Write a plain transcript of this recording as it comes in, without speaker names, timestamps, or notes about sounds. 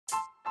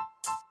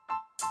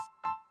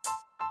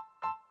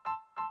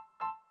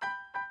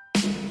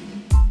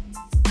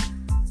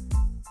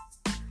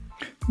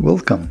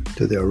Welcome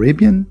to the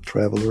Arabian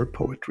Traveler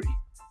Poetry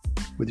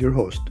with your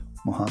host,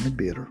 Mohammed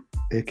Bader,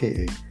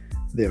 aka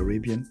the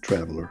Arabian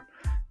Traveler.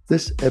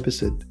 This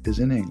episode is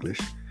in English,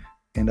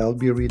 and I'll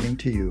be reading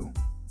to you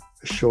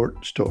a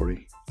short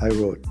story I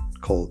wrote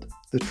called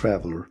The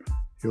Traveler.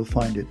 You'll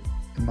find it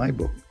in my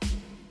book,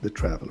 The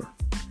Traveler.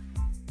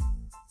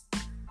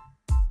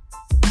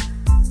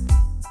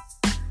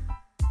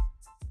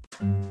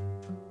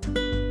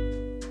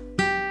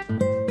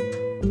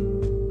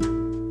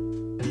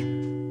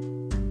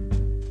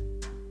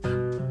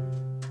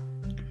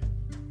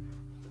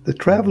 The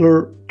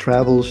traveler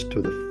travels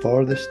to the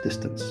farthest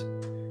distance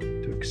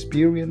to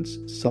experience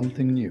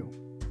something new,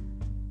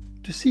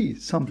 to see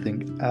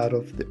something out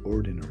of the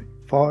ordinary,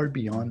 far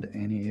beyond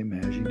any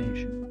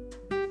imagination.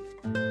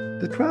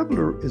 The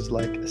traveler is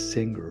like a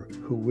singer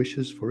who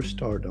wishes for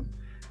stardom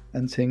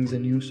and sings a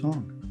new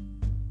song.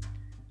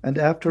 And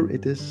after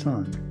it is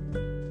sung,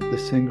 the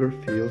singer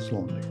feels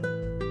lonely.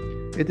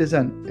 It is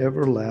an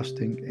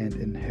everlasting and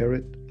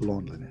inherent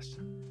loneliness,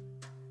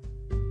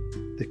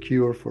 the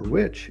cure for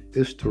which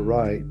is to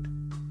write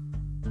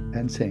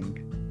and sing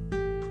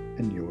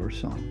a newer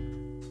song.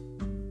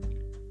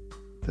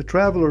 The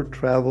traveler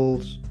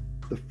travels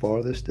the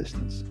farthest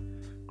distance,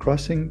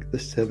 crossing the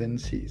seven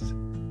seas,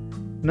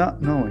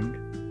 not knowing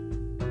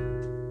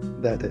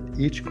that at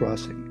each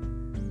crossing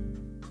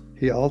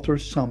he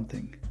alters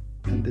something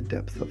in the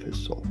depth of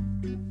his soul.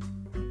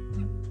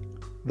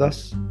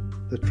 Thus,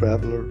 the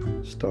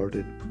traveler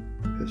started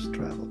his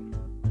travel.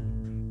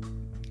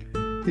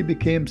 He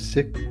became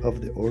sick of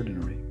the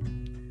ordinary.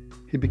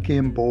 He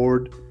became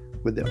bored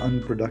with the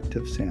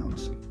unproductive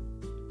sounds.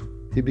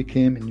 He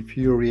became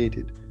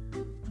infuriated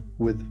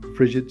with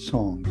frigid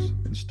songs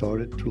and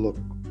started to look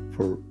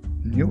for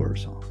newer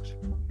songs.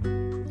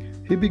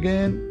 He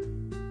began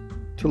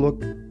to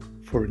look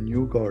for a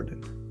new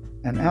garden,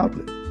 an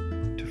outlet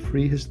to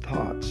free his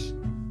thoughts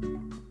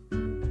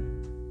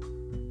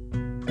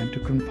and to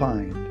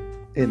confide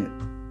in it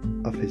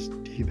of his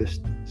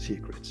deepest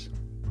secrets.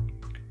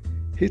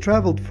 He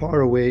traveled far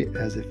away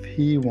as if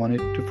he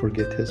wanted to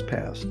forget his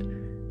past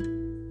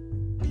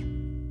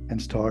and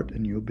start a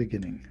new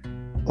beginning.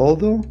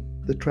 Although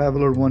the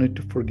traveler wanted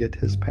to forget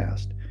his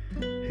past,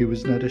 he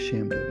was not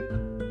ashamed of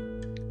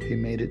it. He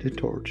made it a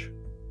torch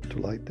to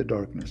light the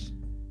darkness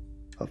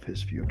of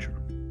his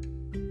future.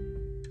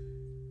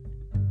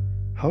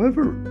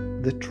 However,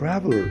 the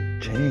traveler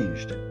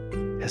changed.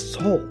 His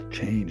soul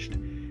changed.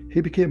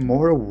 He became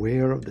more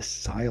aware of the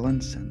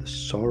silence and the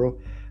sorrow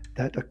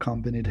that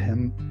accompanied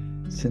him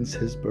since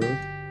his birth,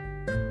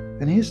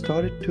 and he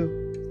started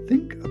to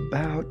think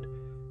about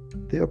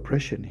the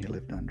oppression he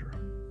lived under.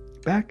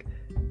 Back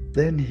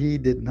then, he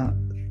did not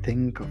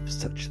think of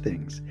such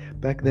things.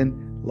 Back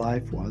then,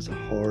 life was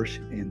harsh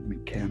and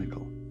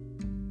mechanical.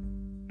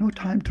 No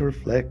time to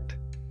reflect.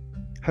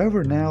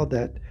 However, now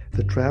that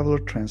the traveler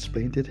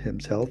transplanted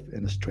himself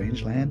in a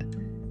strange land,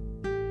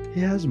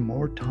 he has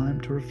more time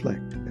to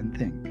reflect and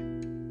think.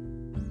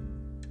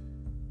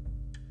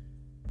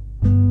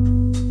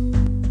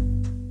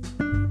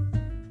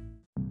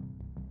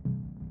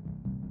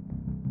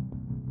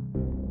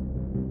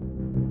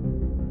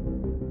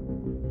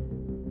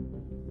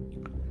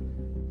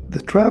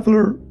 The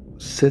traveler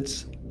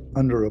sits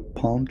under a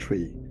palm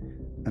tree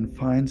and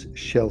finds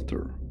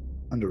shelter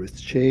under its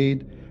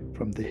shade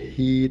from the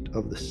heat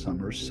of the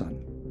summer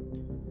sun.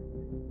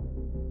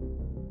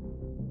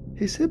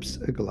 He sips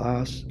a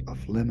glass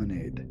of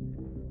lemonade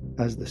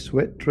as the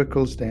sweat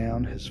trickles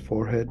down his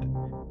forehead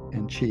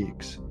and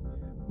cheeks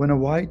when a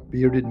white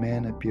bearded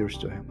man appears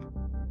to him.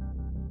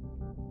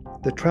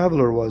 The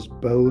traveler was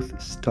both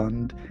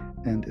stunned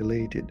and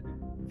elated,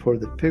 for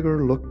the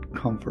figure looked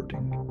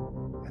comforting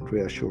and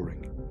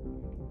reassuring.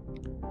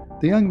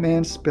 The young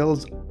man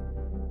spells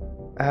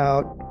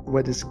out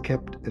what is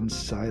kept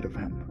inside of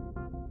him,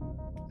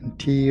 and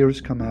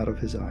tears come out of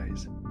his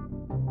eyes.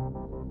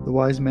 The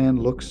wise man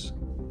looks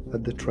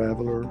at the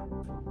traveler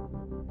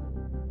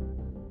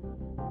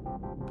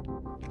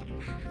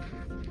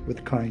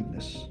with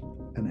kindness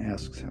and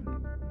asks him,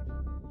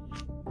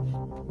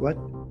 "What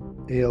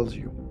ails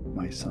you,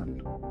 my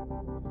son?"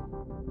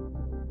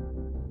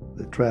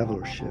 The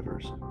traveler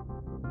shivers,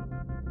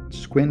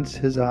 squints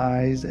his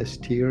eyes as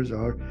tears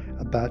are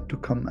about to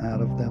come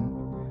out of them,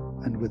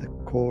 and with a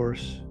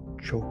coarse,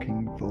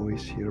 choking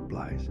voice he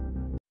replies,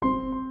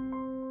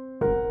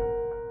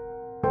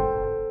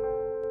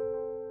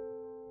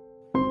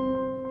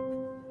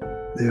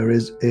 "There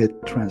is a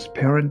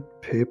transparent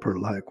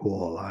paper-like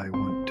wall I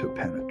want to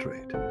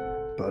penetrate,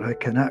 but I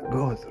cannot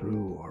go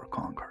through or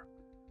conquer.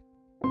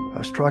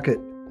 I struck it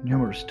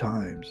numerous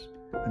times,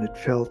 and it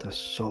felt as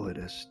solid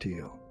as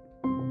steel.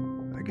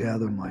 I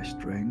gather my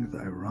strength,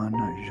 I run,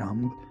 I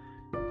jump,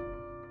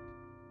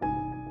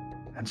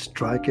 and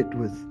strike it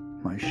with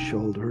my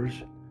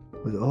shoulders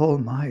with all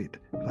might,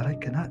 but I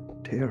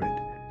cannot tear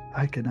it.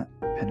 I cannot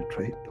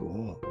penetrate the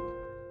wall.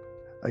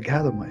 I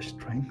gather my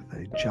strength,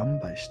 I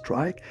jump, I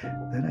strike,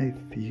 then I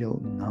feel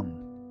numb.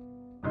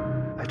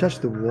 I touch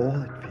the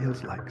wall, it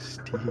feels like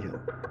steel.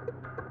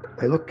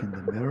 I look in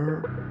the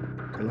mirror,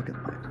 I look at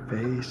my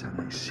face, and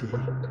I see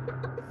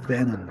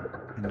venom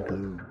and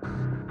gloom.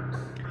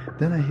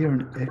 Then I hear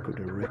an echo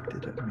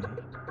directed at me.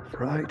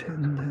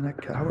 Frightened and a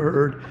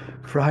coward,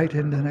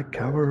 frightened and a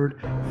coward,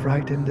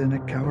 frightened and a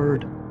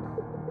coward.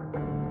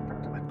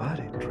 My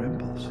body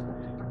trembles,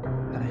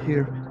 and I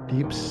hear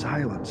deep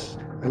silence.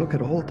 I look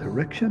at all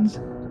directions,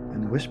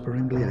 and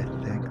whisperingly I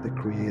thank the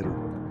Creator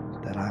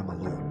that I'm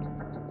alone.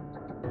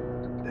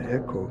 The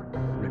echo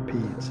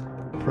repeats,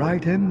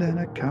 frightened and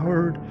a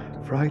coward,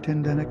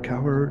 frightened and a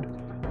coward,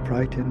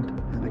 frightened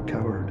and a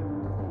coward.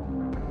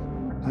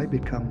 I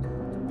become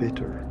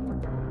bitter.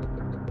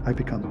 I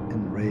become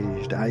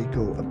enraged. I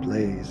go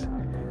ablaze,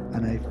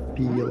 and I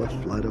feel a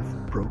flood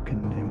of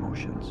broken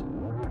emotions.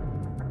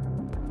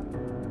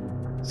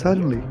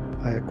 Suddenly,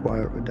 I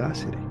acquire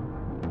audacity,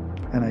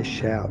 and I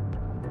shout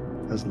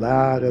as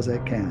loud as I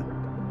can,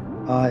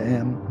 I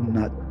am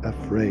not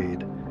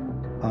afraid.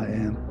 I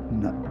am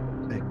not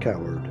a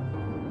coward.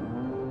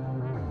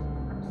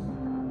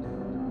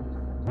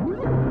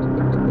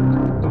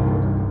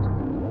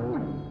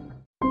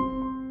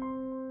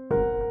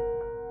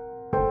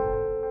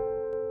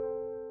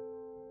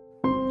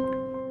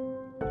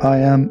 I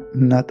am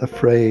not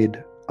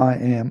afraid. I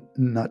am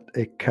not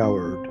a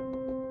coward.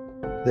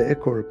 The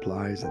echo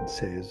replies and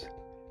says,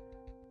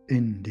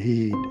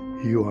 Indeed,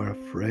 you are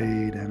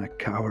afraid and a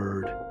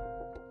coward.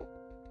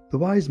 The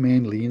wise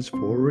man leans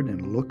forward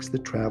and looks the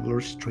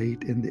traveler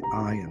straight in the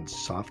eye and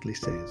softly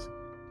says,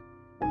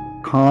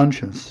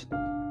 Conscience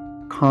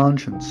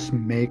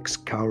makes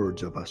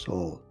cowards of us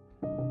all.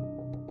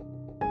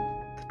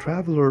 The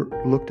traveler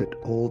looked at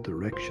all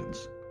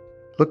directions,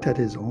 looked at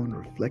his own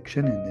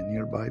reflection in the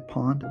nearby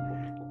pond,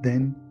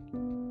 then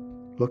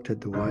looked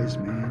at the wise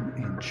man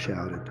and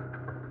shouted,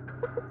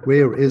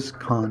 Where is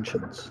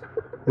conscience?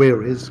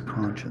 Where is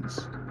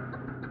conscience?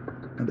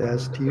 And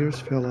as tears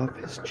fell off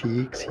his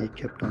cheeks, he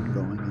kept on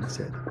going and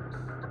said,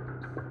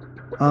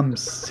 I'm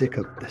sick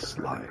of this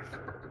life.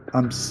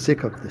 I'm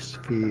sick of this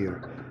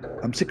fear.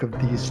 I'm sick of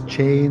these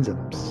chains.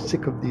 I'm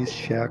sick of these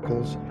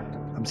shackles.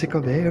 I'm sick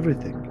of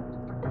everything.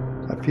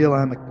 I feel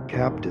I'm a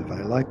captive.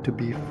 I like to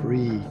be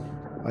free.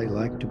 I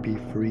like to be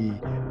free.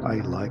 I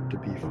like to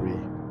be free.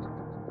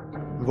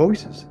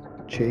 Voices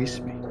chase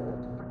me.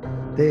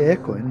 They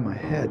echo in my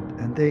head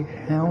and they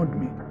hound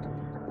me.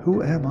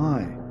 Who am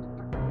I?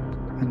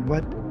 And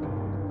what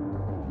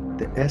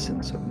the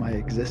essence of my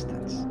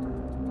existence?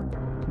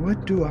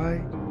 What do I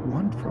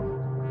want from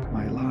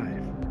my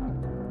life?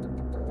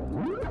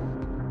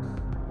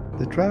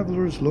 The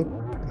travelers look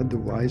at the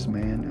wise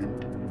man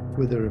and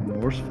with a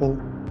remorseful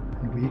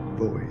and weak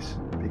voice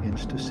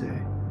begins to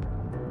say,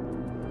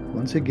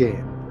 Once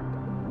again,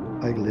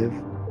 I live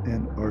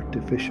an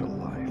artificial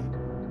life.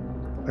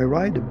 I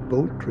ride a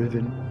boat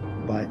driven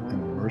by a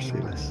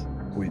merciless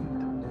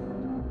wind.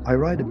 I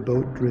ride a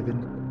boat driven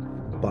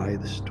by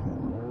the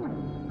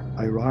storm.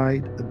 I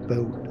ride a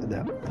boat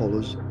that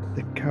follows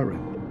the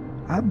current.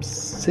 I'm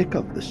sick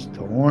of the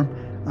storm.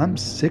 I'm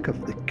sick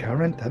of the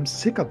current. I'm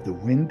sick of the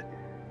wind.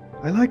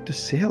 I like to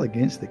sail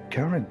against the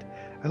current.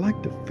 I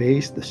like to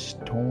face the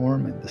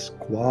storm and the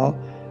squall.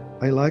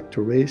 I like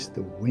to race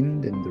the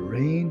wind and the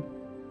rain.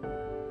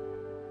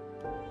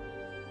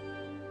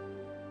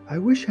 I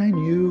wish I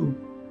knew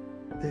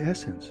the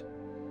essence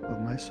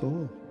of my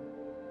soul.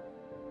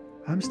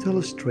 I'm still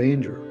a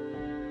stranger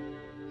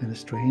in a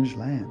strange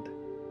land.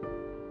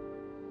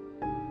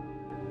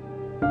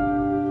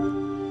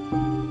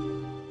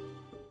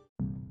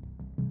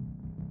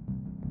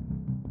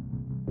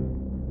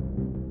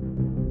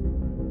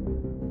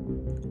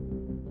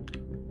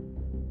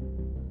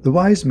 The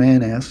wise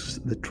man asks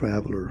the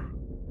traveler,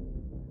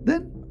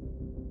 Then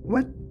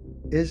what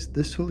is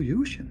the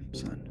solution,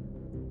 son?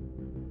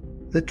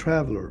 The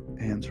traveler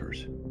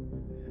answers,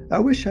 I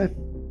wish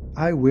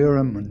I were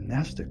a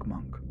monastic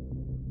monk.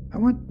 I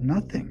want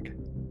nothing.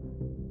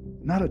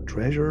 Not a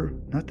treasure,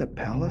 not a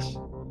palace.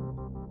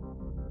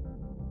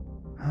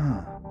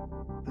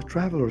 The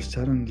traveler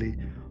suddenly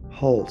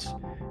halts,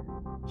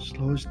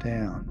 slows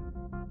down,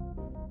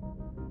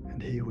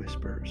 and he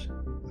whispers,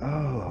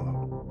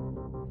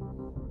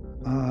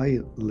 I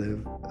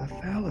live a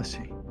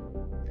fallacy.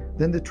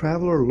 Then the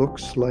traveler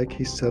looks like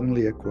he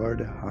suddenly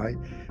acquired a high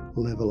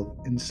level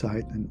of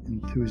insight and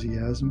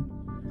enthusiasm.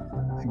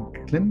 A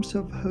glimpse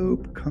of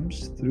hope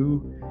comes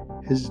through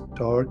his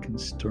dark and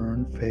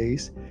stern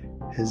face.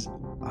 His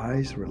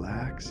eyes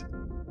relax.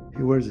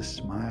 He wears a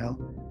smile,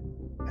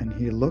 and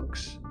he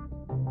looks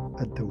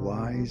at the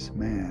wise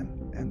man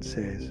and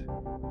says,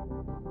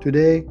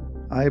 Today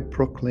I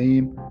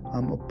proclaim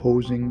I'm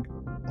opposing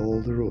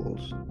all the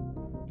rules.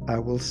 I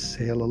will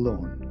sail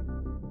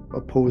alone,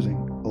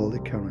 opposing all the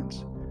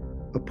currents,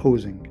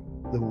 opposing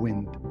the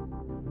wind,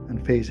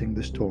 and facing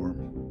the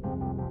storm.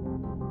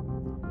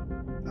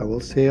 I will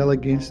sail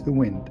against the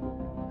wind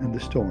and the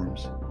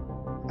storms.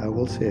 I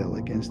will sail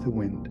against the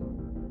wind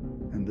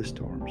and the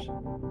storms.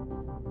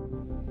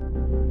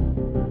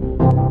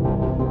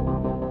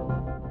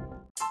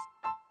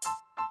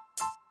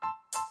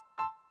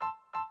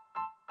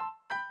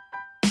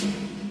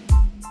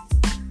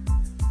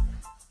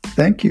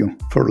 Thank you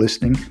for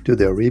listening to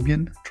the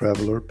Arabian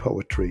Traveler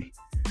Poetry.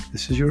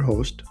 This is your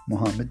host,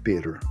 Mohammed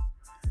Bader.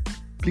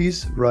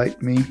 Please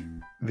write me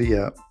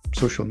via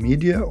social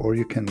media, or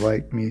you can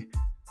write me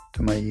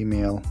to my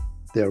email,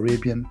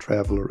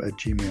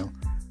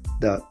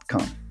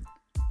 thearabiantraveler@gmail.com.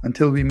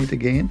 Until we meet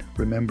again,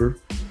 remember,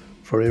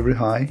 for every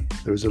high,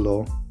 there's a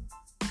low.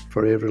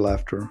 For every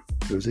laughter,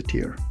 there's a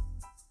tear.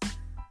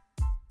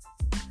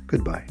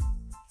 Goodbye.